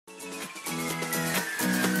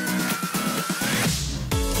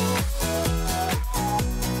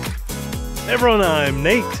Everyone, I'm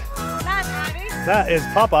Nate. That's Abby. That is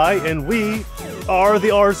Popeye, and we are the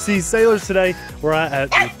RC Sailors today. We're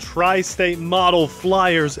at the Tri-State Model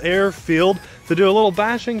Flyers Airfield to do a little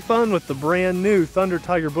bashing fun with the brand new Thunder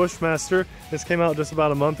Tiger Bushmaster. This came out just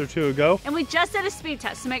about a month or two ago. And we just did a speed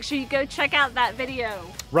test, so make sure you go check out that video.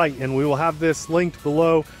 Right, and we will have this linked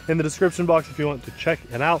below in the description box if you want to check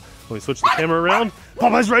it out. Let me switch the camera around.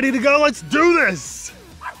 Popeye's ready to go. Let's do this.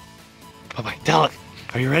 Popeye, tell it.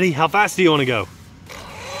 Are you ready? How fast do you want to go?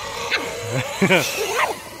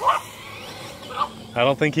 I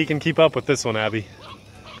don't think he can keep up with this one, Abby.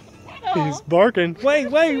 Aww. He's barking.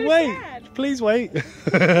 Wait. Sad. Please wait.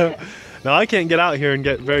 No, I can't get out here and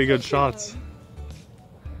get very good shots.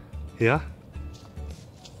 Yeah?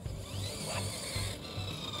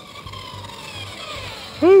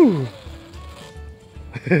 Woo!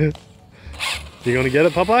 You gonna get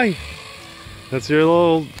it, Popeye? That's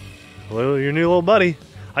your your new little buddy.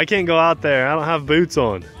 I can't go out there. I don't have boots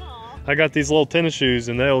on. Aww. I got these little tennis shoes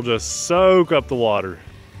and they'll just soak up the water.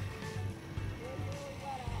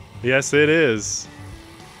 Yes, it is.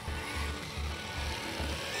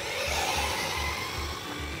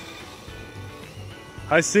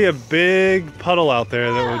 I see a big puddle out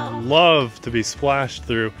there that would love to be splashed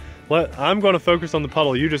through. I'm going to focus on the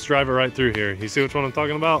puddle. You just drive it right through here. You see which one I'm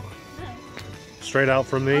talking about? Straight out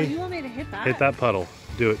from me. Oh, you want me to hit that? Hit that puddle.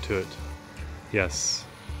 Do it to it. Yes.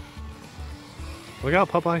 Look out,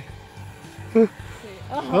 Popeye.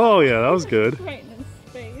 Oh yeah, that was good. Right in his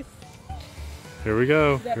face. Here we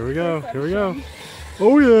go. Here we go. Here we go.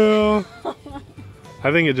 Oh yeah.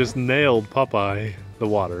 I think it just nailed Popeye, the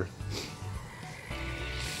water.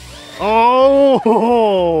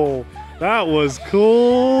 Oh, that was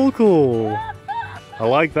cool. I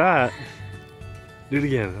like that. Do it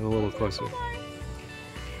again, a little closer.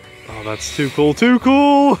 Oh, that's too cool,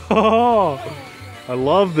 Oh, I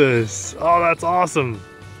love this. Oh, that's awesome.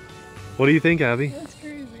 What do you think, Abby? That's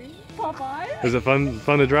crazy. Popeye? Is it fun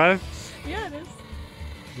to drive? Yeah, it is.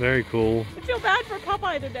 Very cool. I feel bad for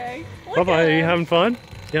Popeye today. Look Popeye, at are you him. having fun?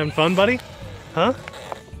 You having fun, buddy? Huh?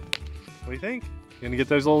 What do you think? You gonna get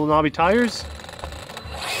those little knobby tires?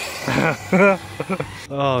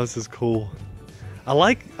 Oh, this is cool.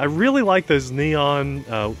 I really like those neon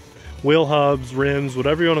wheel hubs, rims,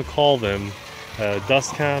 whatever you want to call them,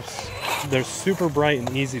 dust caps. They're super bright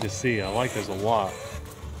and easy to see. I like those a lot.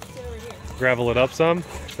 Gravel it up some.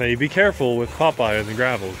 Now you be careful with Popeye and the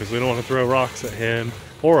gravel because we don't want to throw rocks at him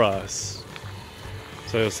or us.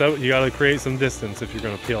 So you got to create some distance if you're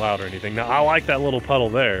going to peel out or anything. Now I like that little puddle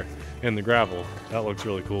there in the gravel. That looks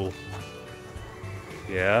really cool.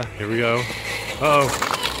 Yeah, here we go. Uh-oh.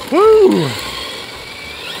 Woo!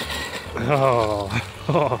 Oh.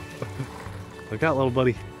 Look out, little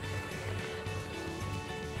buddy.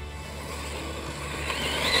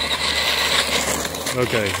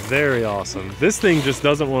 Okay, very awesome. This thing just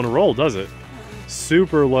doesn't want to roll, does it?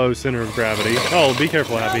 Super low center of gravity. Oh, be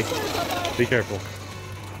careful, Abby. Be careful.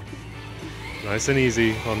 Nice and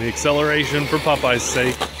easy on the acceleration for Popeye's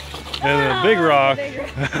sake. And then a big rock.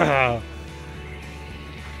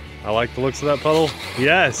 I like the looks of that puddle.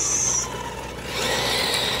 Yes!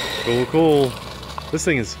 Cool. This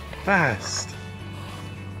thing is fast.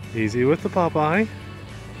 Easy with the Popeye.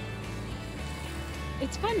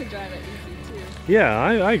 It's fun to drive it easy too. Yeah,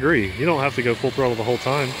 I agree. You don't have to go full throttle the whole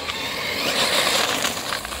time.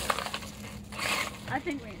 I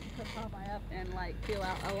think we need to put Popeye up and like peel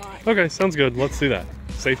out a lot. Okay, sounds good. Let's do that.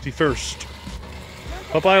 Safety first.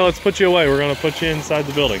 Popeye, let's put you away. We're gonna put you inside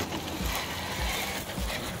the building.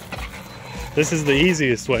 This is the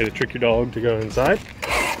easiest way to trick your dog to go inside.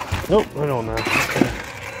 Nope, I don't know.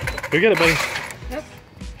 Go get it, buddy. Yep.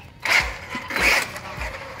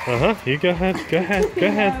 You go ahead.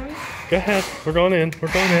 We're going in.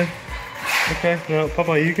 Okay, now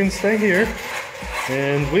Popeye, you can stay here.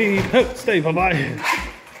 And stay, Popeye.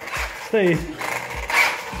 Stay.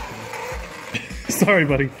 Sorry,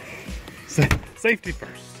 buddy. Safety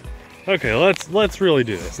first. Okay, let's really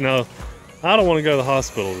do this. Now, I don't want to go to the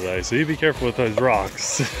hospital today, so you be careful with those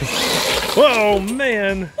rocks. Whoa,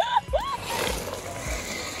 man!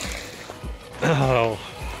 Oh.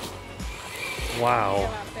 Wow.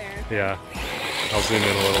 Yeah. I'll zoom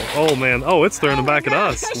in a little. Oh, man. Oh, it's throwing them back at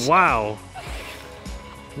us. Wow.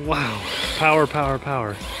 Power.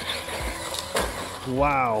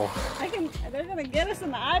 Wow. They're gonna get us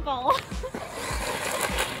in the eyeball.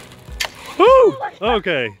 Woo!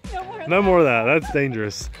 Okay. No more of that. That's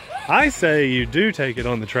dangerous. I say you do take it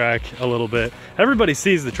on the track a little bit. Everybody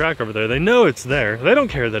sees the track over there. They know it's there. They don't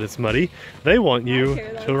care that it's muddy. They want you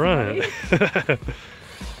to run it.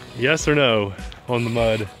 Yes or no on the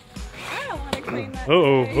mud? I don't want to clean that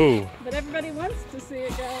Oh, today. oh. But everybody wants to see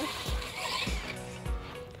it go.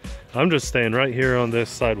 I'm just staying right here on this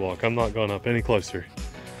sidewalk. I'm not going up any closer.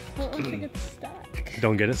 Well, once it gets stuck.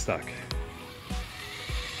 Don't get it stuck.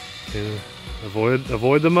 Yeah.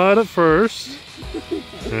 Avoid the mud at first.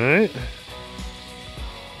 All right.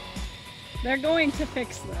 They're going to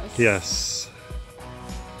fix this. Yes.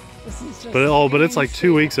 This is just But it's like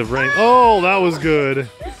 2 weeks of rain. Oh, that was good.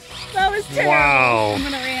 That was terrible. Wow. I'm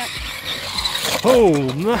gonna ramp. Oh,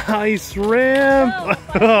 nice ramp.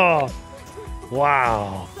 Oh,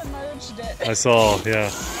 wow. Submerged it. I saw, yeah.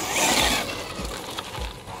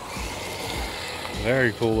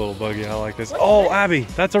 Very cool little buggy. I like this. Oh, Abby,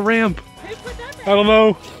 that's a ramp. Who put that I there? don't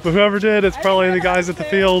know, but whoever did, it's I probably didn't the know guys that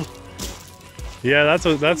at the was field. Yeah, that's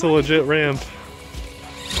a legit ramp.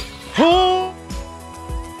 Oh!